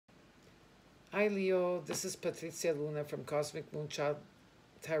Hi Leo, this is Patricia Luna from Cosmic Moonchild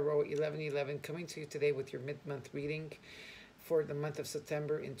Tarot 1111 coming to you today with your mid-month reading for the month of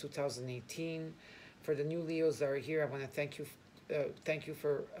September in 2018. For the new Leos that are here, I want to thank you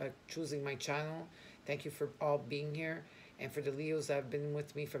for choosing my channel. Thank you for all being here. And for the Leos that have been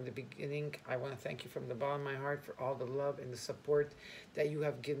with me from the beginning, I want to thank you from the bottom of my heart for all the love and the support that you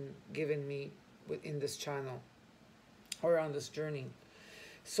have given me in this channel or on this journey.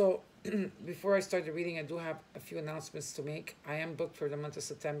 So before I start the reading, I do have a few announcements to make. I am booked for the month of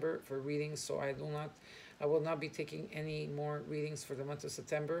September for readings, so I will not be taking any more readings for the month of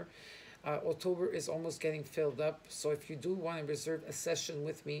September. October is almost getting filled up, so if you do want to reserve a session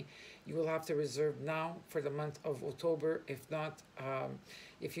with me, you will have to reserve now for the month of October. If not,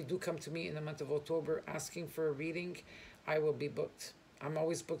 if you do come to me in the month of October asking for a reading, I will be booked. I'm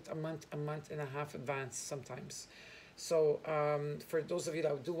always booked a month and a half advance sometimes. So for those of you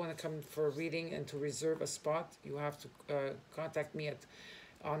that do want to come for a reading and to reserve a spot, you have to contact me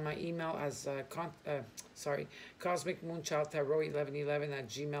on my email as Cosmic Moonchild Tarot 1111 at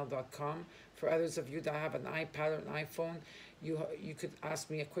gmail.com. For others of you that have an iPad or an iPhone, you could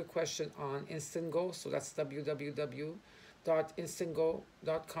ask me a quick question on InstantGo. So that's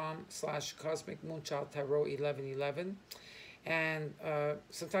www.instantgo.com/Cosmic Moonchild Tarot 1111. And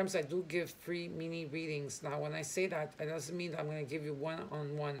sometimes I do give free mini readings. Now, when I say that, it doesn't mean that I'm going to give you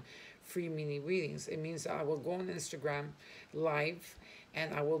one-on-one free mini readings. It means that I will go on Instagram live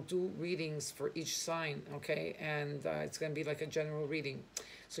and I will do readings for each sign, okay? And it's going to be like a general reading.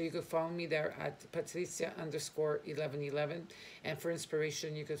 So you could follow me there at Patricia_1111. And for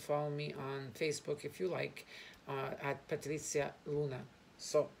inspiration, you could follow me on Facebook if you like at Patricia Luna.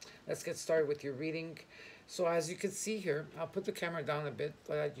 So let's get started with your reading. So as you can see here, I'll put the camera down a bit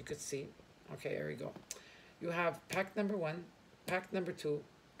so that you could see. Okay, there we go. You have pack number 1, pack number 2,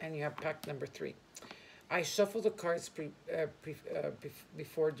 and you have pack number 3. I shuffle the cards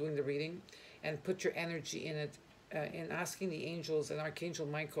before doing the reading and put your energy in it, in asking the angels and Archangel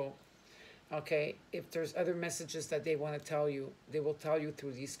Michael, okay, if there's other messages that they want to tell you, they will tell you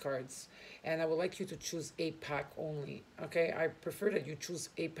through these cards. And I would like you to choose a pack only, okay? I prefer that you choose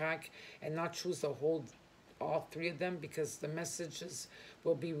a pack and not choose all 3 of them, because the messages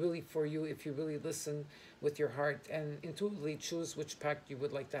will be really for you if you really listen with your heart and intuitively choose which pack you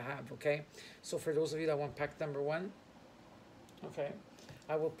would like to have, okay? So for those of you that want pack number 1, okay,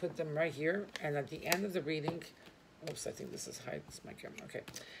 I will put them right here, and at the end of the reading, oops, I think this is hides my camera, okay.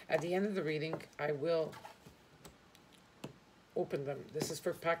 At the end of the reading, I will open them. This is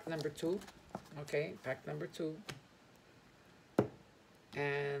for pack number 2, okay, pack number 2,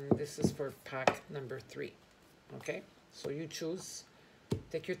 and this is for pack number 3. Okay, so you choose,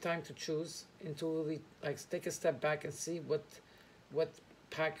 take your time to choose, intuitively, like take a step back and see what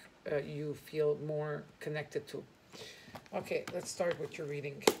pack you feel more connected to. Okay, let's start with your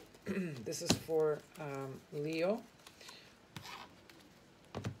reading. This is for Leo.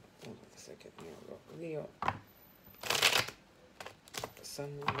 Hold on a second, here we go. Leo,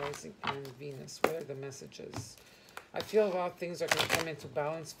 Sun, Moon, Rising, and Venus. What are the messages? I feel a lot of things are going to come into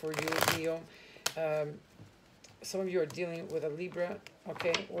balance for you, Leo. Some of you are dealing with a Libra,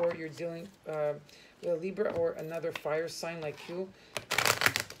 okay, or you're dealing with a Libra or another fire sign like you.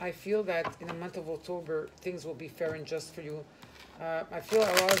 I feel that in the month of October, things will be fair and just for you. I feel a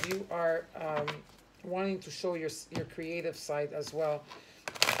lot of you are wanting to show your creative side as well.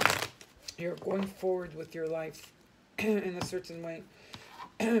 You're going forward with your life in a certain way.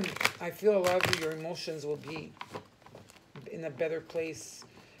 I feel a lot of you, your emotions will be in a better place,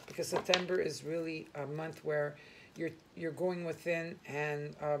 because September is really a month where you're going within,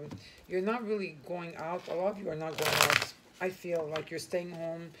 and you're not really going out. A lot of you are not going out. I feel like you're staying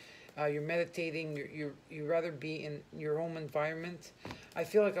home, you're meditating, you rather be in your home environment. I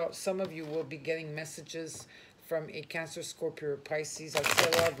feel like some of you will be getting messages from a Cancer, Scorpio, or Pisces. I see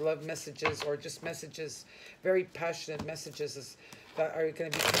a lot of love messages, or just messages, very passionate messages that are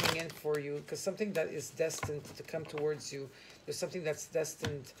going to be coming in for you, because something that is destined to come towards you. There's something that's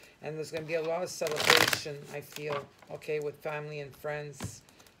destined, and there's going to be a lot of celebration, I feel, okay, with family and friends,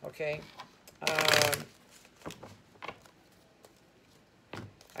 okay?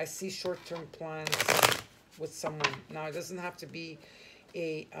 I see short-term plans with someone. Now, it doesn't have to be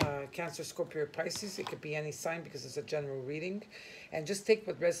a Cancer, Scorpio, or Pisces. It could be any sign, because it's a general reading. And just take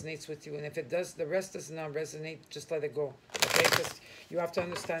what resonates with you. And if it does, the rest does not resonate, just let it go. Okay? Because you have to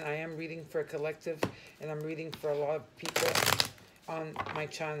understand, I am reading for a collective, and I'm reading for a lot of people on my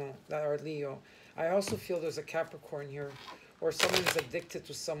channel that are Leo. I also feel there's a Capricorn here, or someone is addicted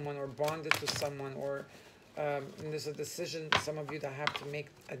to someone, or bonded to someone, or and there's a decision, some of you that have to make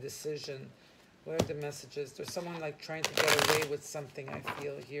a decision What are the messages? There's someone like trying to get away with something, I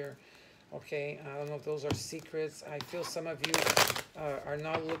feel here. Okay, I don't know if those are secrets. I feel some of you are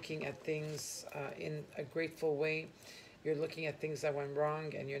not looking at things in a grateful way. You're looking at things that went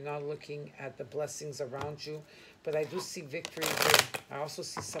wrong and you're not looking at the blessings around you. But I do see victory here. I also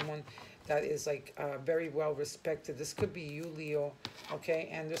see someone that is like very well respected. This could be you, Leo, okay?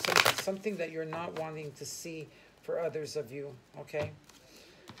 And there's something that you're not wanting to see for others of you, okay?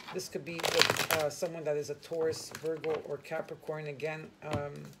 This could be with, someone that is a Taurus, Virgo, or Capricorn again.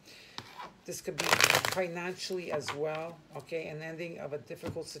 This could be financially as well, okay? An ending of a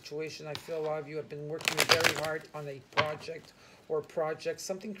difficult situation. I feel a lot of you have been working very hard on a project or project,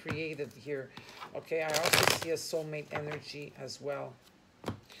 something creative here, okay? I also see a soulmate energy as well,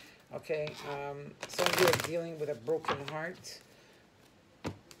 okay? Some of you are dealing with a broken heart,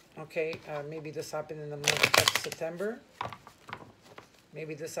 okay? Maybe this happened in the month of September.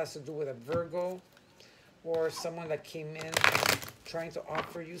 Maybe this has to do with a Virgo or someone that came in trying to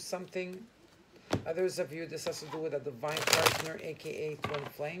offer you something. Others of you, this has to do with a divine partner, aka twin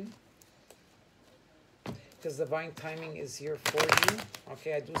flame, because divine timing is here for you.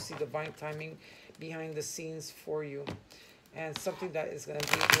 Okay, I do see divine timing behind the scenes for you, and something that is going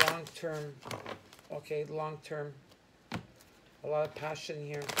to be long term. Okay, long term. A lot of passion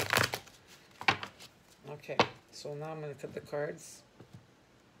here. Okay, so now I'm going to cut the cards.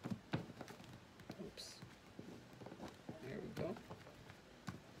 Oops. There we go.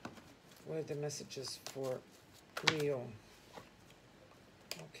 What are the messages for Leo?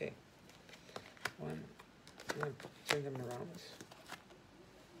 Okay. One. I'm going to turn them around.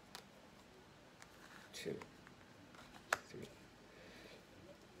 2, 3.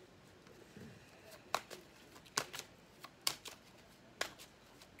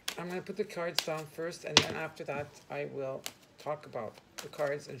 I'm going to put the cards down first, and then after that, I will talk about the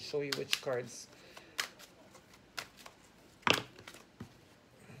cards and show you which cards.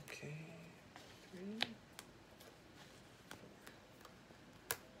 Okay. 3,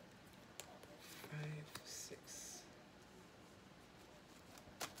 4, 5, 6.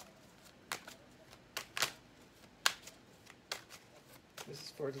 This is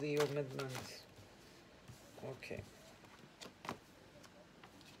for Leo mid-month. Okay.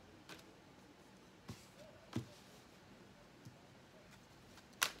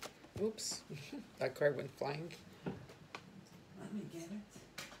 Oops, that card went flying. Let me get it.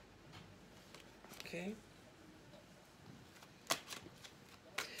 Okay.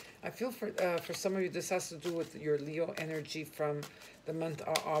 I feel for some of you, this has to do with your Leo energy from the month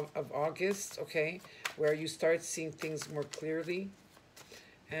of August, okay, where you start seeing things more clearly,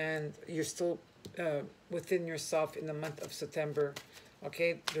 and you're still within yourself in the month of September.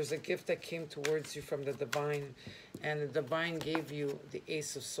 Okay, there's a gift that came towards you from the divine, and the divine gave you the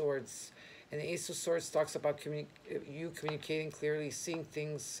Ace of Swords. And the Ace of Swords talks about you communicating clearly, seeing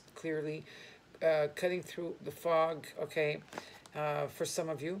things clearly, cutting through the fog, okay, for some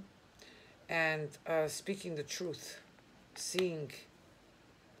of you, and speaking the truth, seeing,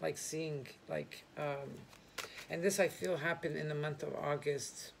 and this I feel happened in the month of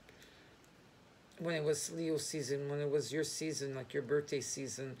August, when it was Leo season, when it was your season, like your birthday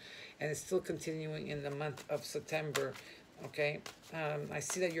season, and it's still continuing in the month of September, okay? I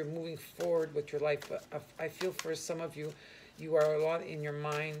see that you're moving forward with your life, but I feel for some of you, you are a lot in your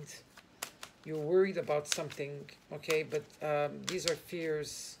mind. You're worried about something, okay? But these are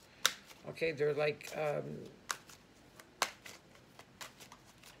fears, okay? They're like...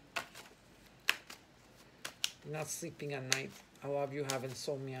 not sleeping at night. A lot of you have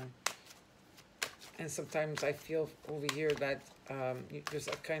insomnia. And sometimes I feel over here that there's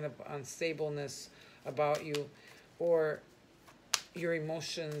a kind of unstableness about you, or your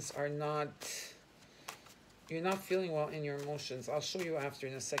emotions are not, you're not feeling well in your emotions. I'll show you after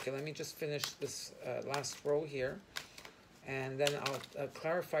in a second. Let me just finish this last row here, and then I'll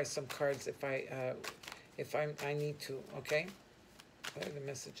clarify some cards if I need to, okay? What are the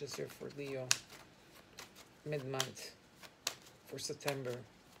messages here for Leo? Mid-month for September.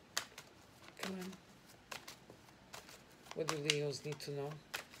 Come on. What do Leos need to know?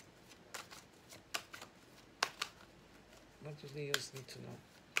 What do Leos need to know?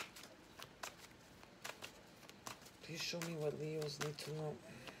 Please show me what Leos need to know.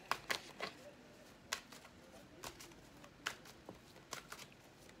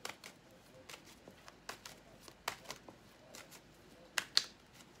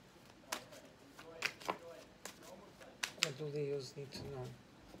 What do Leos need to know?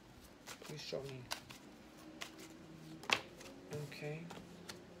 Please show me. Okay.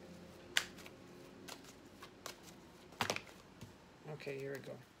 Okay, here we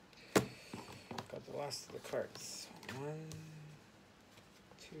go. Got the last of the cards. 1,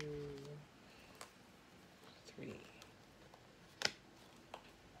 2, 3, 4, 5,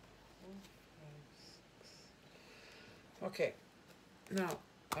 6. Okay, now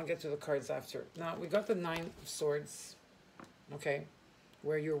I'll get to the cards after. Now we got the 9 of Swords. Okay,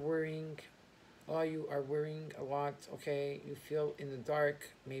 where you're worrying. You are worrying a lot. Okay, you feel in the dark.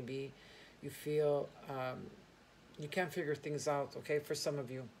 Maybe you feel you can't figure things out. Okay, for some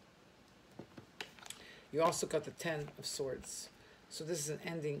of you. You also got the 10 of Swords. So this is an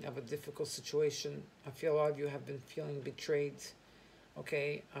ending of a difficult situation. I feel a lot of you have been feeling betrayed,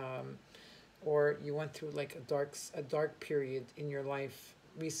 okay? Or you went through like a dark period in your life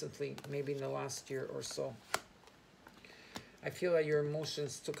recently, maybe in the last year or so. I feel that your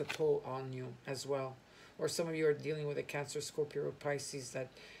emotions took a toll on you as well. Or some of you are dealing with a Cancer, Scorpio, or Pisces that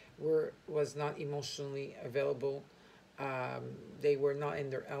was not emotionally available. They were not in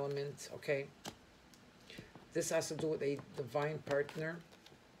their element, okay? This has to do with a divine partner.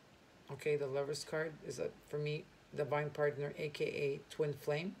 Okay, the Lover's card is for me, divine partner, aka twin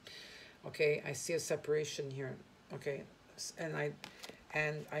flame. Okay, I see a separation here. Okay, and I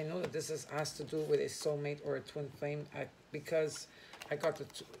know that this has to do with a soulmate or a twin flame because I got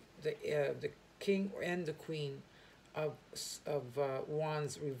the king and the queen of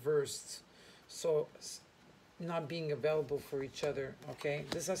wands reversed. So not being available for each other. Okay,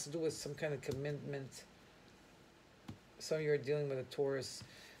 this has to do with some kind of commitment. So you're dealing with a Taurus,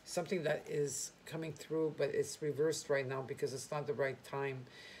 something that is coming through, but it's reversed right now because it's not the right time.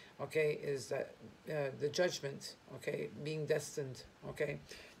 Okay, is that the Judgment? Okay, being destined. Okay,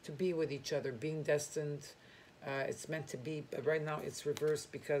 to be with each other, being destined. It's meant to be, but right now it's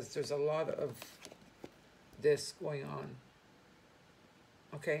reversed because there's a lot of this going on.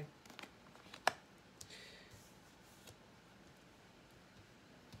 Okay.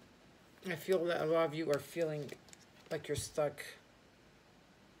 I feel that a lot of you are feeling like you're stuck.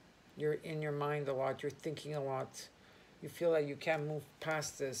 You're in your mind a lot. You're thinking a lot. You feel like you can't move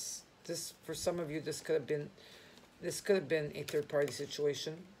past this. This, for some of you, this could have been a third-party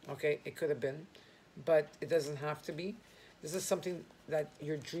situation. Okay, it could have been, but it doesn't have to be. This is something that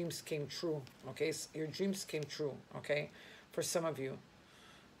your dreams came true. Okay, so your dreams came true. Okay, for some of you,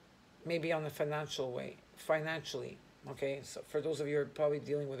 maybe on a financially. Okay, so for those of you who are probably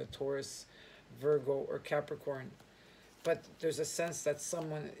dealing with a Taurus, Virgo, or Capricorn. But there's a sense that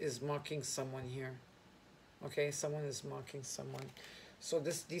someone is mocking someone here. Okay, someone is mocking someone. So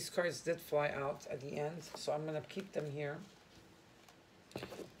these cards did fly out at the end. So I'm going to keep them here.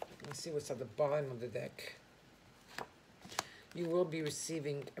 Let's see what's at the bottom of the deck. You will be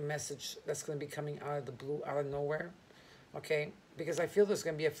receiving a message that's going to be coming out of the blue, out of nowhere. Okay, because I feel there's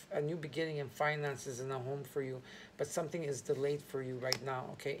going to be a new beginning in finances in a home for you. But something is delayed for you right now,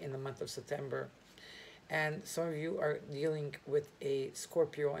 okay, in the month of September. And some of you are dealing with a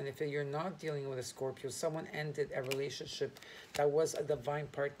Scorpio, and if you're not dealing with a Scorpio, someone ended a relationship that was a divine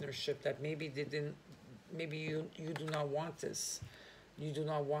partnership that maybe you do not want this. You do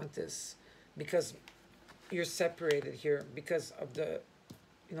not want this because you're separated here because of the,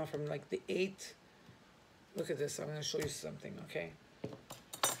 from like the 8. Look at this. I'm going to show you something, okay?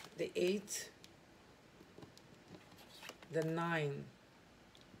 The 8, the 9,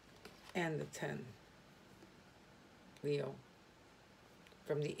 and the 10. Leo,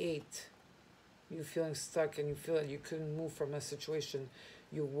 from the 8, you feeling stuck and you feel that you couldn't move from a situation.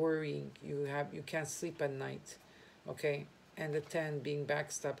 You're worrying. You can't sleep at night, okay? And the 10 being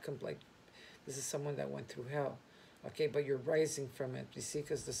backstabbed, like this is someone that went through hell, okay? But you're rising from it, you see,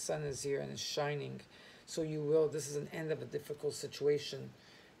 because the sun is here and it's shining. So this is an end of a difficult situation,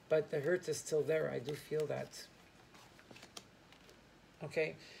 but the hurt is still there. I do feel that,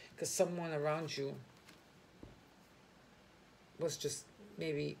 okay? Because someone around you was just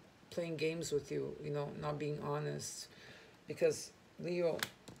maybe playing games with you, not being honest. Because, Leo,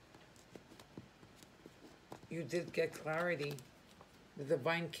 you did get clarity. The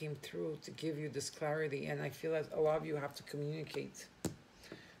divine came through to give you this clarity, and I feel that a lot of you have to communicate.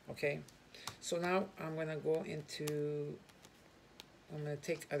 Okay? So now I'm going to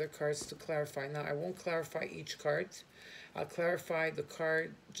take other cards to clarify. Now, I won't clarify each card. I'll clarify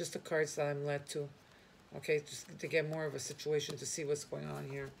just the cards that I'm led to. Okay, just to get more of a situation to see what's going on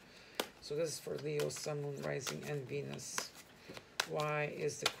here. So this is for Leo, Sun, Moon, Rising, and Venus. Why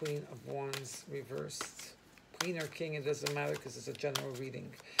is the Queen of Wands reversed? Queen or King, it doesn't matter because it's a general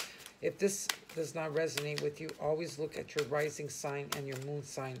reading. If this does not resonate with you, always look at your rising sign and your moon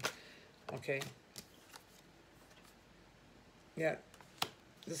sign. Okay? Yeah.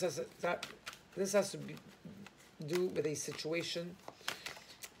 This has to do with a situation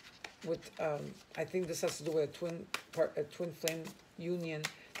with I think this has to do with a twin flame union,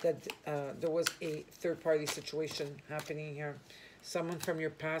 that there was a third party situation happening here, someone from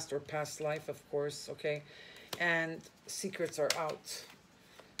your past or past life, of course, okay, and secrets are out,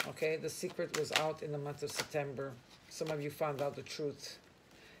 okay. The secret was out in the month of September. Some of you found out the truth,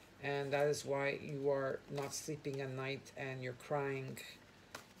 and that is why you are not sleeping at night and you're crying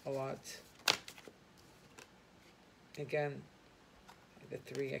a lot. Again, the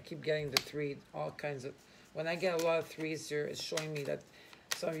 3, I keep getting the 3, all kinds of, when I get a lot of 3s here, it's showing me that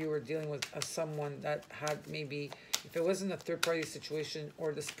some of you were dealing with someone that had, maybe, if it wasn't a third party situation,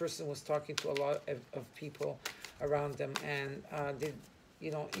 or this person was talking to a lot of people around them, and they,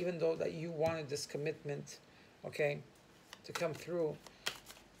 you know, even though that you wanted this commitment, okay, to come through,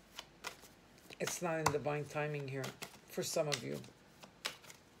 it's not in divine timing here for some of you.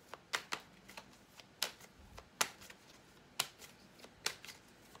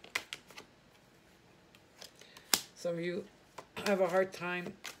 Some of you have a hard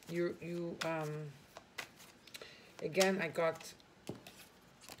time. Again, I got,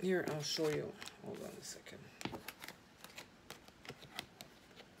 here, I'll show you. Hold on a second.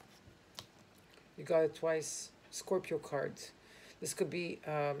 You got it twice. Scorpio cards. This could be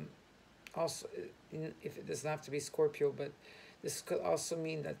also, if it doesn't have to be Scorpio, but this could also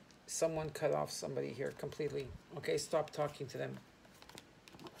mean that someone cut off somebody here completely. Okay, stop talking to them.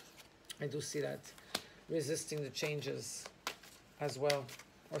 I do see that. Resisting the changes as well,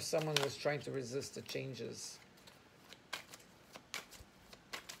 or someone was trying to resist the changes.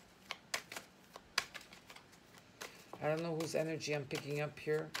 I don't know whose energy I'm picking up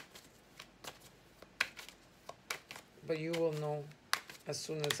here, but you will know as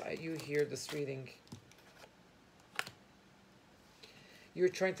soon as you hear this reading. You're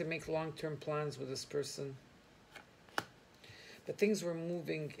trying to make long-term plans with this person, but things were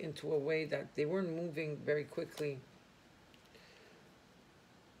moving into a way that they weren't moving very quickly.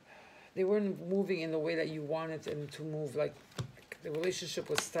 They weren't moving in the way that you wanted them to move. Like, the relationship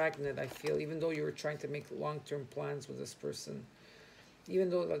was stagnant, I feel, even though you were trying to make long-term plans with this person. Even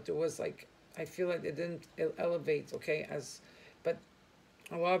though like there was like, I feel like it didn't elevate, okay, but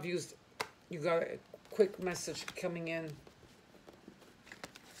a lot of you got a quick message coming in.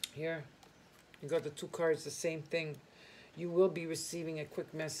 Here, you got the 2 cards, the same thing. You will be receiving a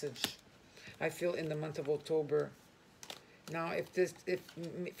quick message, I feel, in the month of October. Now, if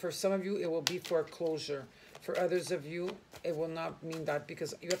for some of you, it will be for a closure. For others of you, it will not mean that,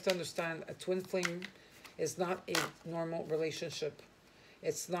 because you have to understand, a twin flame is not a normal relationship.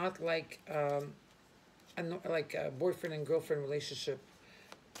 It's not like a boyfriend and girlfriend relationship.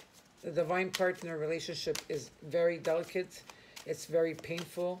 The divine partner relationship is very delicate. It's very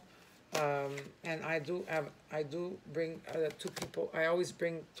painful. And I do bring 2 people. I always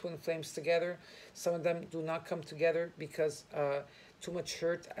bring twin flames together. Some of them do not come together because too much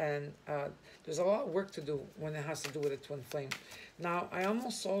hurt, and there's a lot of work to do when it has to do with a twin flame. Now, I'm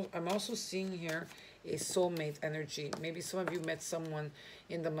also seeing here a soulmate energy. Maybe some of you met someone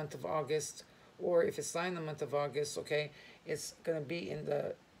in the month of August, or if it's not in the month of August, okay, it's gonna be in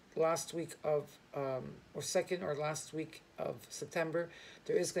the last week of or second or last week of September.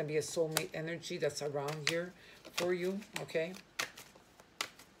 There is going to be a soulmate energy that's around here for you, okay?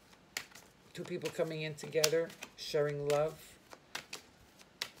 2 people coming in together, sharing love.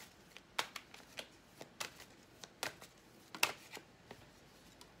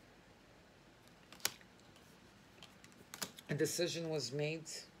 A decision was made,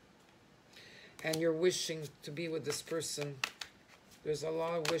 and you're wishing to be with this person. There's a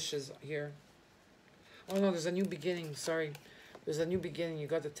lot of wishes here. Oh no, there's a new beginning, sorry. There's a new beginning. You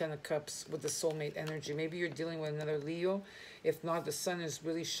got the 10 of Cups with the soulmate energy. Maybe you're dealing with another Leo. If not, the sun is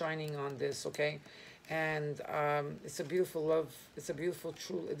really shining on this, okay? And it's a beautiful love. It's a beautiful,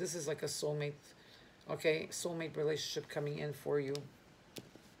 true, this is like a soulmate, okay? Soulmate relationship coming in for you.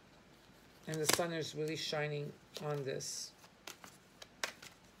 And the sun is really shining on this.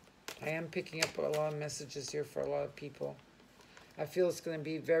 I am picking up a lot of messages here for a lot of people. I feel it's going to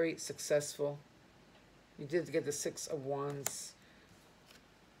be very successful. You did get the 6 of Wands.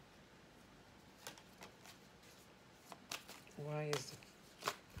 Why is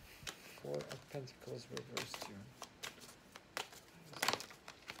the 4 of Pentacles reversed here?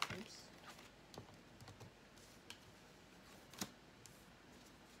 Oops.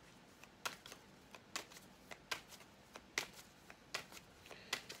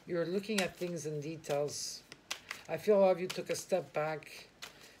 You're looking at things in details. I feel a lot of you took a step back,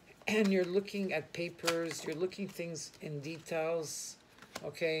 and you're looking at papers, you're looking things in details,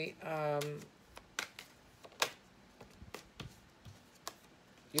 okay?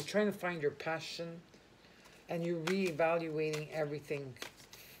 You're trying to find your passion, and you're reevaluating everything,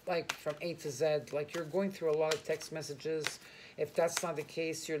 like from A to Z. Like you're going through a lot of text messages. If that's not the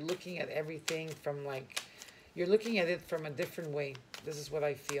case, you're looking at everything from like, you're looking at it from a different way. This is what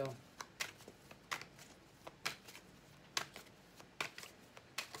I feel.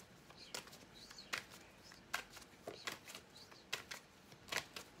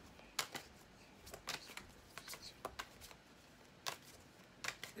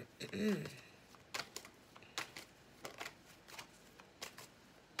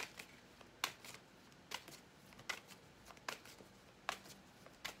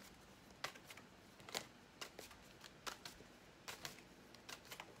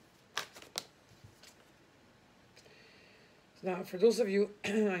 Now, for those of you, I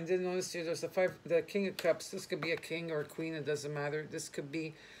didn't notice here, there's the King of Cups. This could be a king or a queen, it doesn't matter. This could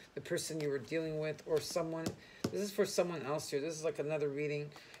be the person you were dealing with or someone. This is for someone else here. This is like another reading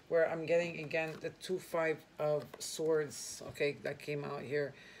where I'm getting, again, the 2-5 of swords, okay, that came out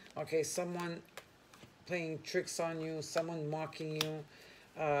here. Okay, someone playing tricks on you, someone mocking you,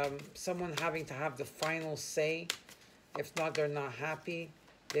 someone having to have the final say. If not, they're not happy.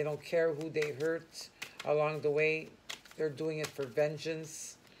 They don't care who they hurt along the way. They're doing it for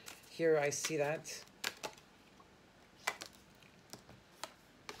vengeance. Here I see that.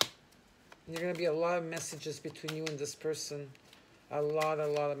 There are going to be a lot of messages between you and this person. A lot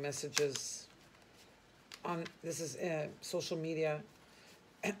of messages. This is social media.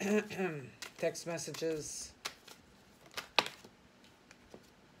 Text messages.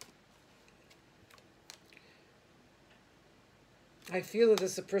 I feel that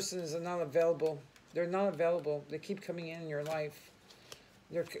this person is not available. They're not available. They keep coming in your life.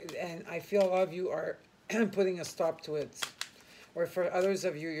 And I feel a lot of you are putting a stop to it. Or for others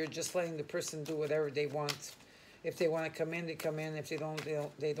of you, you're just letting the person do whatever they want. If they want to come in, they come in. If they don't,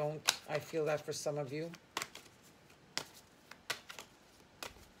 they don't. I feel that for some of you.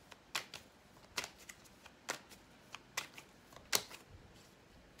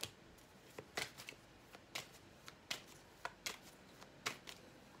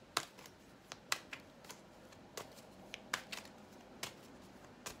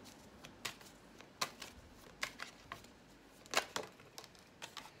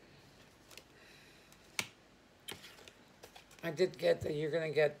 I did get that you're going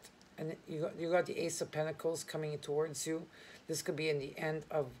to get, and you got the Ace of Pentacles coming towards you. This could be in the end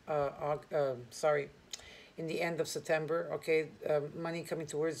of, in the end of September, okay? Money coming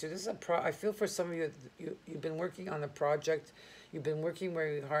towards you. This is I feel for some of you, you've been working on a project. You've been working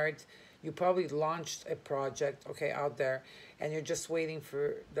very hard. You probably launched a project, okay, out there, and you're just waiting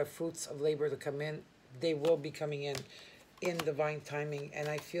for the fruits of labor to come in. They will be coming in divine timing, and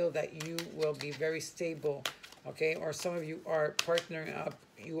I feel that you will be very stable, okay? Or some of you are partnering up.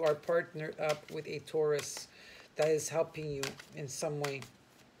 You are partnered up with a Taurus that is helping you in some way.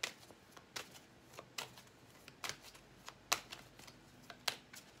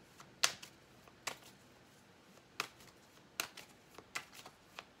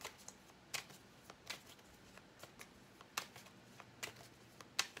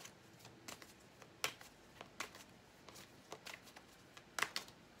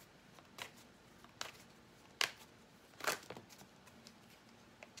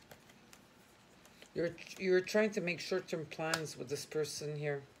 You're trying to make short-term plans with this person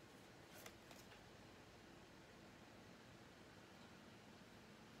here.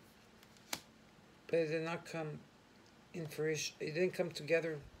 But it did not come in fruition. It didn't come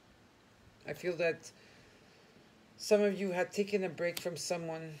together. I feel that some of you had taken a break from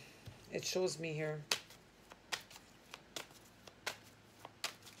someone. It shows me here.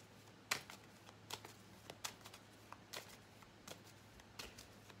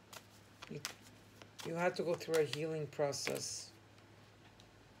 You had to go through a healing process.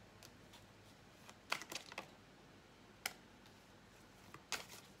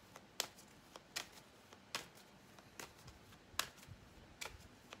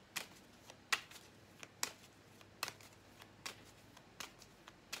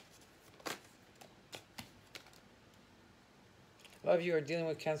 A lot of you are dealing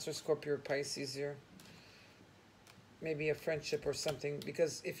with Cancer, Scorpio, or Pisces here. Maybe a friendship or something.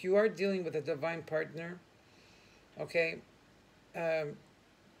 Because if you are dealing with a divine partner, okay,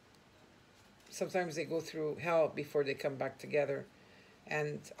 sometimes they go through hell before they come back together.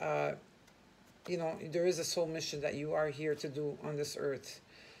 And, you know, there is a soul mission that you are here to do on this earth.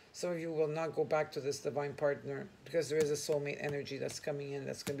 Some of you will not go back to this divine partner because there is a soulmate energy that's coming in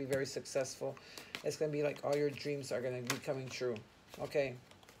that's going to be very successful. It's going to be like all your dreams are going to be coming true. Okay?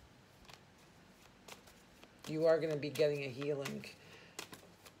 You are going to be getting a healing.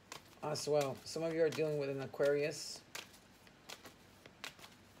 as well. Some of you are dealing with an Aquarius.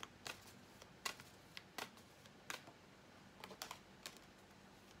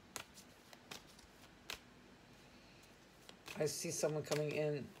 I see someone coming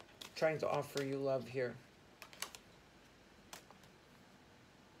in trying to offer you love here.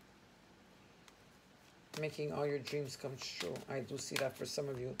 Making all your dreams come true. I do see that for some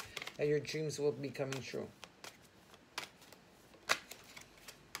of you, that your dreams will be coming true.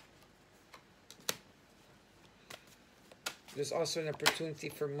 There's also an opportunity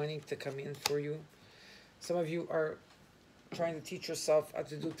for money to come in for you. Some of you are trying to teach yourself how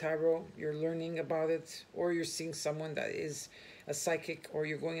to do tarot. You're learning about it, or you're seeing someone that is a psychic, or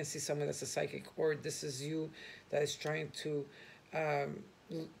you're going to see someone that's a psychic, or this is you that is trying to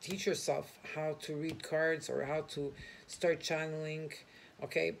teach yourself how to read cards or how to start channeling.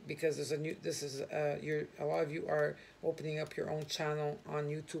 Okay, because there's a new, this is a lot of you are opening up your own channel on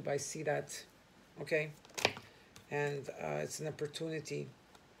YouTube. I see that. Okay, and it's an opportunity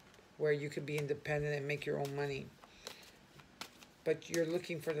where you could be independent and make your own money. But you're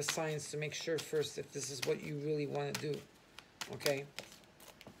looking for the signs to make sure first if this is what you really want to do. Okay?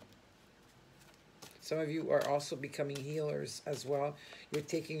 Some of you are also becoming healers as well. You're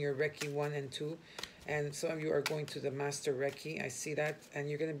taking your Reiki 1 and 2. And some of you are going to the Master Reiki. I see that. And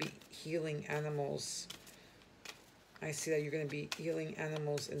you're going to be healing animals. I see that you're going to be healing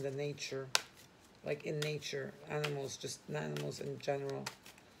animals in the nature. Like in nature. Animals, just animals in general.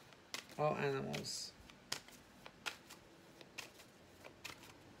 All animals.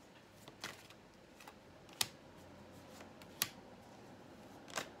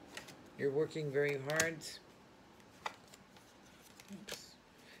 You're working very hard. Oops.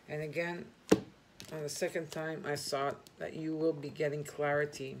 And again, on the second time, I saw that you will be getting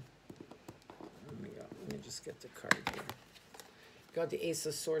clarity. Let me just get the card here. Got the Ace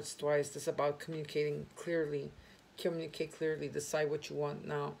of Swords twice. This is about communicating clearly. Communicate clearly. Decide what you want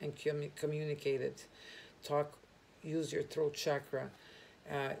now and communicate it. Talk. Use your throat chakra.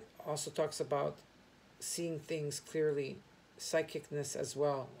 Also talks about seeing things clearly. Psychicness as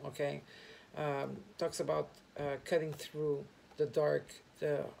well. Okay. Talks about cutting through the dark,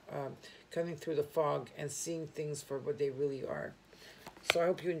 cutting through the fog and seeing things for what they really are. So I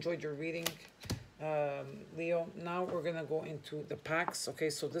hope you enjoyed your reading, Leo. Now we're gonna go into the packs. Okay,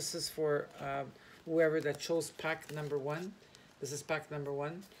 so this is for whoever that chose pack number 1. This is pack number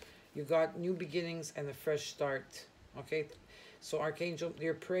 1. You got new beginnings and a fresh start. Okay, so Archangel,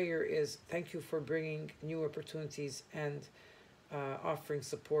 your prayer is thank you for bringing new opportunities and offering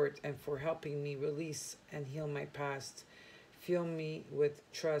support and for helping me release and heal my past. Fill me with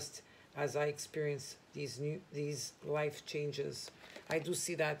trust as I experience these life changes. I do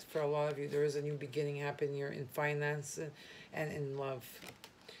see that for a lot of you. There is a new beginning happening here in finance and in love.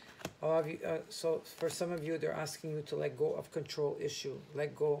 A lot of you, so for some of you, they're asking you to let go of control issue.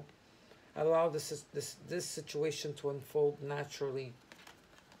 Let go. Allow this situation to unfold naturally.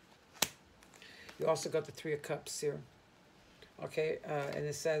 You also got the 3 of Cups here. Okay, and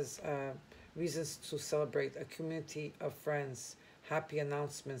it says reasons to celebrate, a community of friends, happy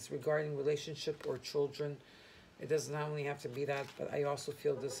announcements regarding relationship or children. It doesn't only have to be that, but I also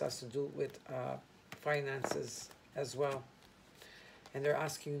feel this has to do with finances as well. And they're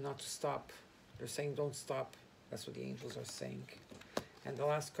asking you not to stop. They're saying don't stop. That's what the angels are saying. And the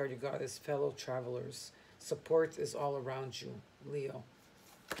last card you got is fellow travelers. Support is all around you, Leo.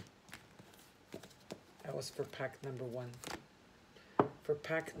 That was for pack number 1. For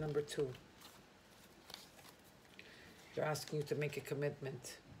pack number 2, they're asking you to make a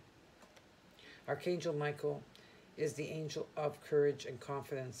commitment. Archangel Michael is the angel of courage and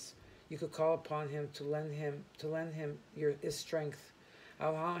confidence. You could call upon him to lend him his strength.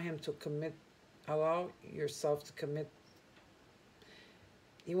 Allow him to commit. Allow yourself to commit.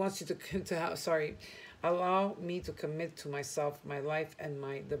 He wants you to allow me to commit to myself, my life, and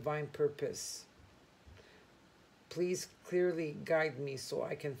my divine purpose. Please clearly guide me so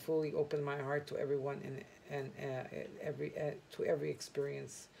I can fully open my heart to everyone and every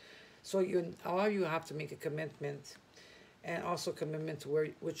experience. So a lot of you have to make a commitment, and also commitment to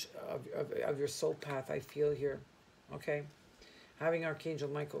which of your soul path I feel here. Okay, having Archangel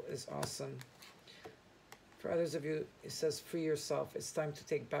Michael is awesome. For others of you, it says free yourself. It's time to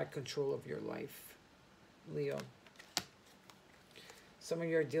take back control of your life, Leo. Some of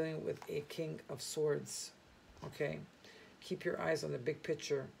you are dealing with a King of Swords. Okay, keep your eyes on the big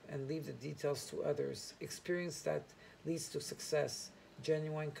picture and leave the details to others. Experience that leads to success,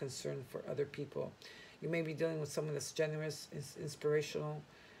 genuine concern for other people. You may be dealing with someone that's generous, inspirational,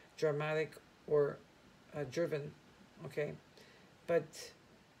 dramatic, or driven. Okay, but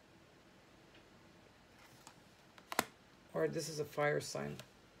or this is a fire sign.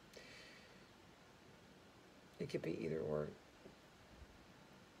 It could be either or.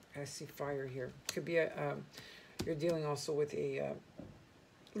 I see fire here. Could be you're dealing also with a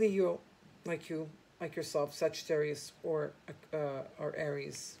Leo, like you, like yourself, Sagittarius or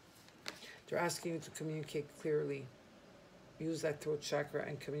Aries. They're asking you to communicate clearly. Use that throat chakra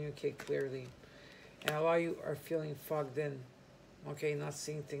and communicate clearly. And a lot of you are feeling fogged in. Okay, not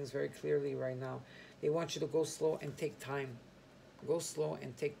seeing things very clearly right now. They want you to go slow and take time. Go slow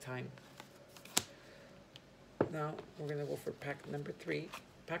and take time. Now, we're going to go for pack number 3.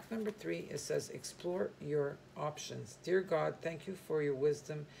 Pack number 3, it says, explore your options. Dear God, thank you for your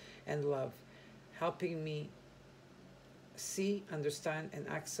wisdom and love, helping me see, understand, and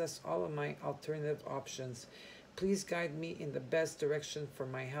access all of my alternative options. Please guide me in the best direction for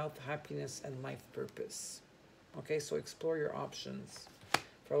my health, happiness, and life purpose. Okay, so explore your options.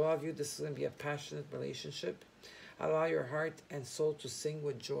 For a lot of you, this is going to be a passionate relationship. Allow your heart and soul to sing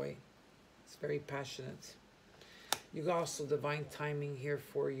with joy. It's very passionate. You got also divine timing here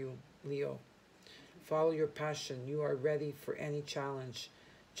for you, Leo. Follow your passion. You are ready for any challenge.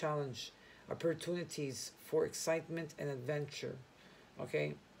 Opportunities for excitement and adventure.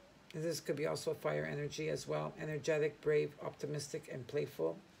 Okay? And this could be also fire energy as well. Energetic, brave, optimistic, and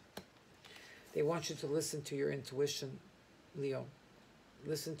playful. They want you to listen to your intuition, Leo.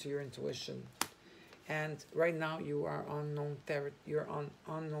 Listen to your intuition. And right now you are you're on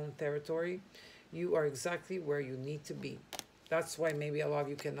unknown territory. You are exactly where you need to be. That's why maybe a lot of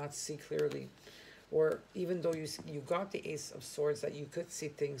you cannot see clearly. Or even though you got the Ace of Swords, that you could see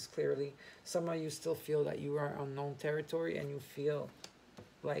things clearly, some of you still feel that you are unknown territory and you feel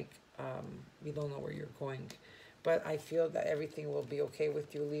like you don't know where you're going. But I feel that everything will be okay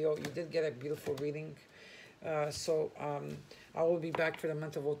with you, Leo. You did get a beautiful reading. So I will be back for the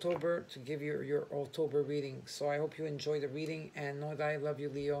month of October to give you your October reading. So I hope you enjoy the reading and know that I love you,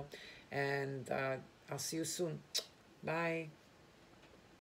 Leo. And I'll see you soon. Bye.